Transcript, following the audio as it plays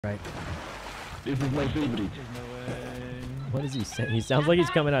Right. This is my favorite. What is he saying? He sounds like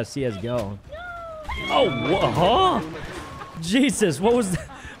he's coming out of CSGO. Oh, huh? Jesus, what was that?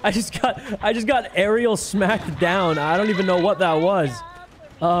 I just got aerial smacked down. I don't even know what that was.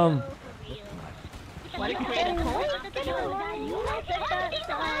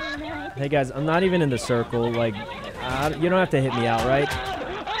 Hey guys, I'm not even in the circle. Like, you don't have to hit me out, right?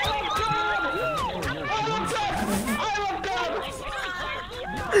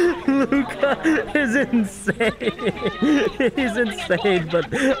 Luca is insane. He's insane, but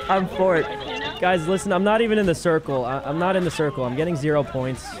I'm for it. Guys, listen, I'm not even in the circle. I'm not in the circle. I'm getting 0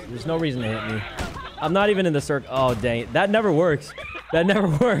 points. There's no reason to hit me. I'm not even in the circle. Oh, dang it. That never works. That never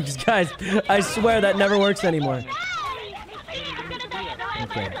works, guys. I swear that never works anymore.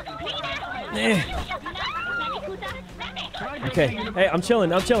 Okay. Okay. Hey, I'm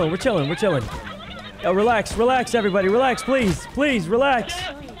chilling. I'm chilling. We're chilling. We're chilling. Yo, relax. Relax, everybody. Relax, please. Please, relax.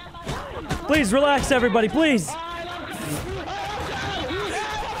 Please, relax, everybody. Please.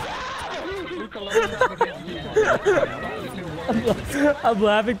 I'm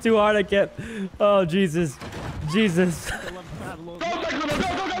laughing too hard. I can't. Oh, Jesus. Jesus.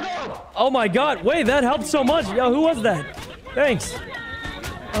 Oh, my God. Wait, that helped so much. Yo, who was that? Thanks.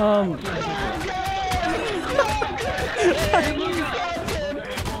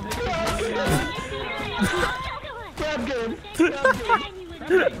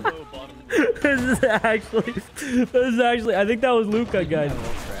 This is actually, I think that was Luca, guys.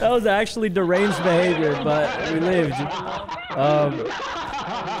 That was actually deranged behavior, but we lived.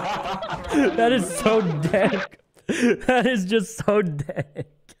 That is so dead. That is just so dead.